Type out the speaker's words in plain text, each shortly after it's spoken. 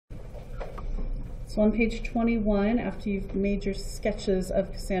So on page 21, after you've made your sketches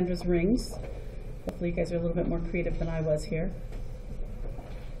of Cassandra's rings, hopefully you guys are a little bit more creative than I was here.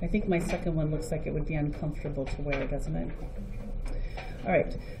 I think my second one looks like it would be uncomfortable to wear, doesn't it? All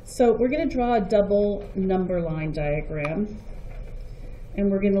right, so we're going to draw a double number line diagram, and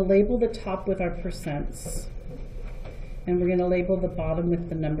we're going to label the top with our percents, and we're going to label the bottom with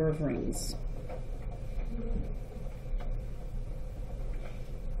the number of rings.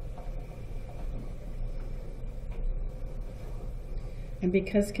 And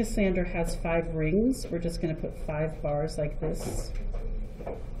because Cassandra has 5 rings, we're just going to put 5 bars like this.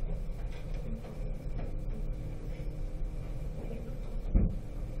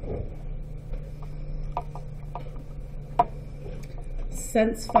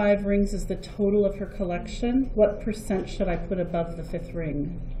 Since 5 rings is the total of her collection, what percent should I put above the 5th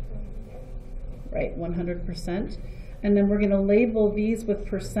ring? Right, 100%. And then we're going to label these with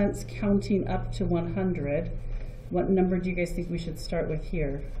percents counting up to 100. What number do you guys think we should start with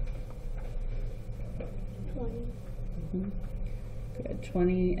here? 20. Good,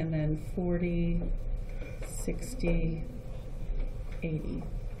 20, and then 40, 60, 80.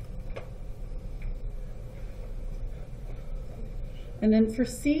 And then for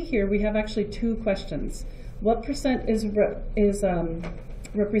C here, we have actually 2 questions. What percent is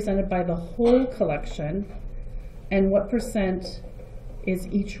represented by the whole collection, and what percent is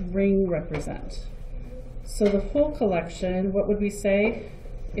each ring represent? So the whole collection, what would we say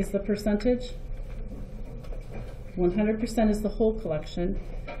is the percentage? 100% is the whole collection,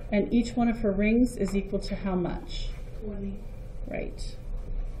 and each one of her rings is equal to how much? 20. Right.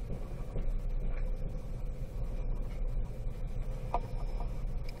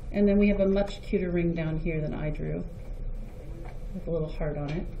 And then we have a much cuter ring down here than I drew, with a little heart on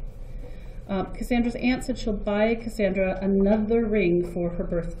it. Cassandra's aunt said she'll buy Cassandra another ring for her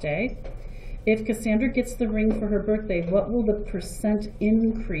birthday. If Cassandra gets the ring for her birthday, what will the percent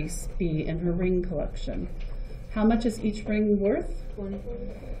increase be in her ring collection? How much is each ring worth? 20.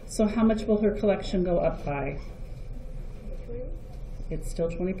 So how much will her collection go up by? 20. It's still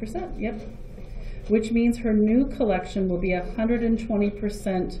 20%, yep. Which means her new collection will be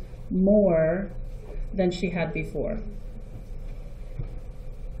 120% more than she had before.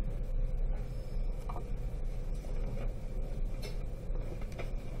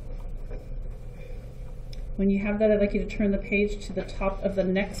 When you have that, I'd like you to turn the page to the top of the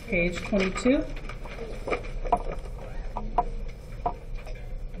next page, 22.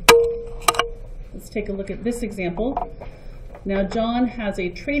 Let's take a look at this example. Now John has a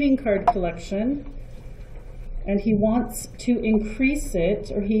trading card collection, and he wants to increase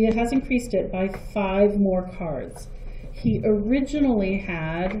it, or he has increased it by 5 more cards. He originally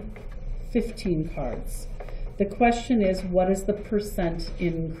had 15 cards. The question is, what is the percent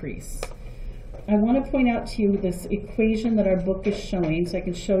increase? I want to point out to you this equation that our book is showing, so I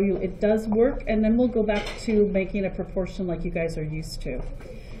can show you it does work, and then we'll go back to making a proportion like you guys are used to.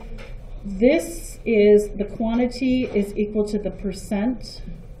 This is, the quantity is equal to the percent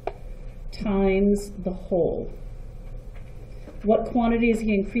times the whole. What quantity is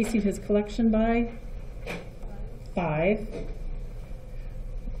he increasing his collection by? 5.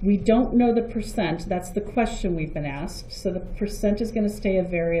 We don't know the percent. That's the question we've been asked. So the percent is going to stay a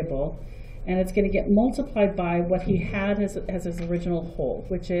variable, and it's going to get multiplied by what he had as his original whole,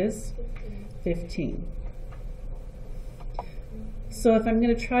 which is 15. So if I'm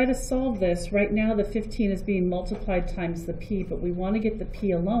going to try to solve this, right now the 15 is being multiplied times the p, but we want to get the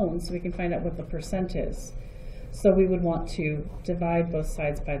p alone so we can find out what the percent is. So we would want to divide both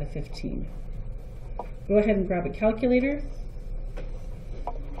sides by the 15. Go ahead and grab a calculator.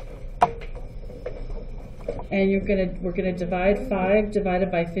 And we're gonna divide 5 divided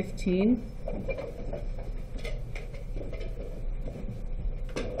by 15.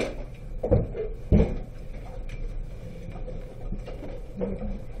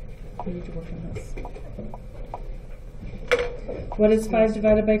 We need to work on this. What is 5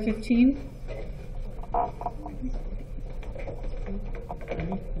 divided by 15?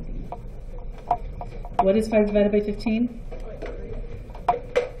 What is 5 divided by 15?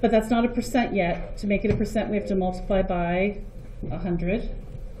 But that's not a percent yet. To make it a percent, we have to multiply by 100.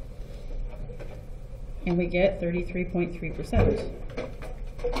 And we get 33.3%.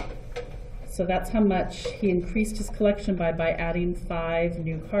 So that's how much he increased his collection by adding 5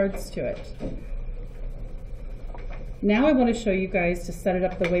 new cards to it. Now I want to show you guys to set it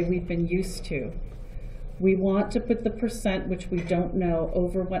up the way we've been used to. We want to put the percent, which we don't know,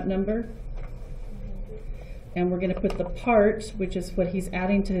 over what number? And we're going to put the part, which is what he's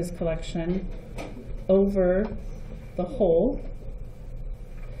adding to his collection, over the whole.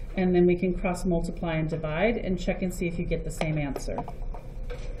 and then we can cross multiply and divide and check and see if you get the same answer.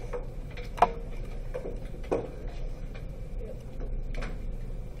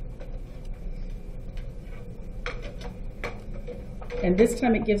 And this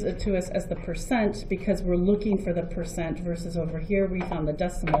time it gives it to us as the percent because we're looking for the percent versus over here we found the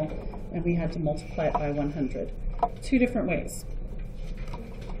decimal and we had to multiply it by 100. Two different ways.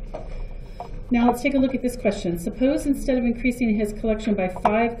 Now let's take a look at this question. Suppose instead of increasing his collection by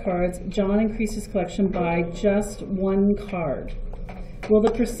 5 cards, John increased his collection by just 1 card. Will the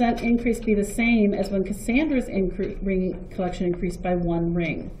percent increase be the same as when Cassandra's ring collection increased by 1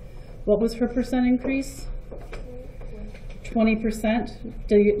 ring? What was her percent increase?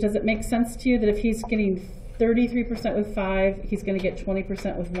 20%. Does it make sense to you that if he's getting 33% with 5, he's going to get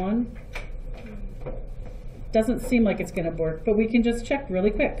 20% with 1? Doesn't seem like it's going to work, but we can just check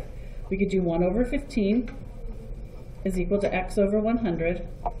really quick. We could do 1 over 15 is equal to x over 100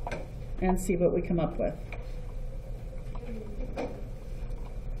 and see what we come up with.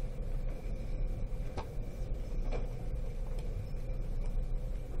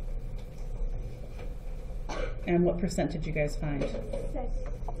 And what percent did you guys find? 6.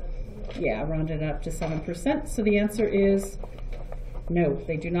 Yeah, rounded up to 7%. So the answer is no,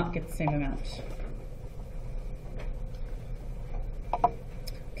 they do not get the same amount.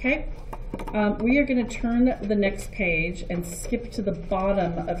 Okay, we are going to turn the next page and skip to the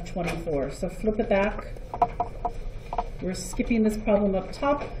bottom of 24. So flip it back. We're skipping this problem up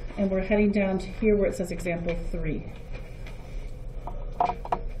top and we're heading down to here where it says example 3.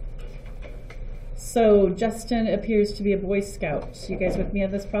 So Justin appears to be a Boy Scout. You guys with me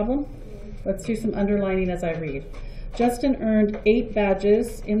on this problem? Let's do some underlining as I read. Justin earned 8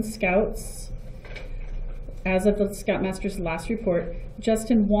 badges in Scouts as of the Scoutmaster's last report.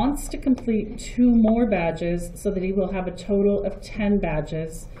 Justin wants to complete 2 more badges so that he will have a total of 10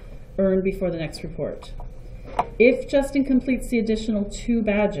 badges earned before the next report. If Justin completes the additional 2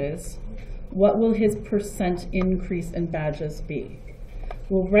 badges, what will his percent increase in badges be?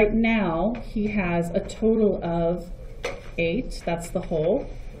 Well, right now, he has a total of 8. That's the whole.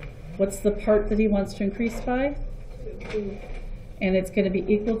 What's the part that he wants to increase by? 2. And it's going to be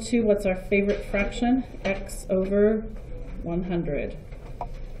equal to, what's our favorite fraction? X over 100.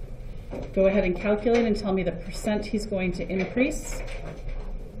 Go ahead and calculate and tell me the percent he's going to increase.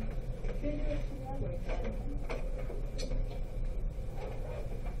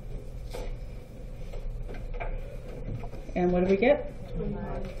 And what do we get?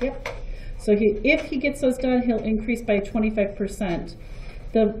 25. Yep. So if he gets those done, he'll increase by 25%.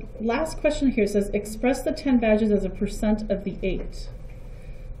 The last question here says, express the 10 badges as a percent of the 8.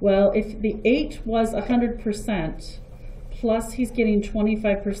 Well, if the 8 was 100%, plus he's getting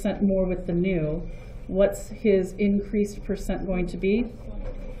 25% more with the new, what's his increased percent going to be?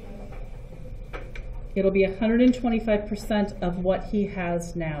 It'll be 125% of what he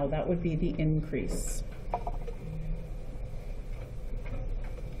has now. That would be the increase.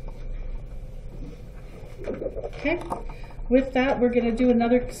 Okay, with that, we're going to do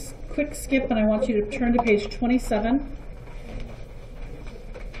another quick skip, and I want you to turn to page 27.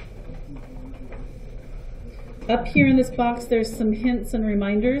 Up here in this box, there's some hints and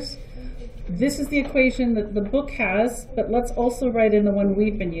reminders. This is the equation that the book has, but let's also write in the one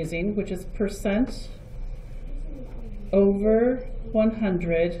we've been using, which is percent over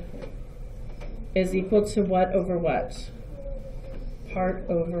 100 is equal to what over what? Part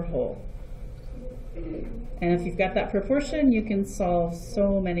over whole. And if you've got that proportion, you can solve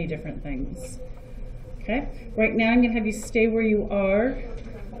so many different things. Okay, right now I'm going to have you stay where you are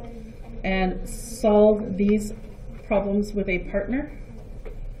and solve these problems with a partner.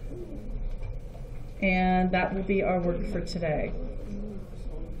 And that will be our work for today.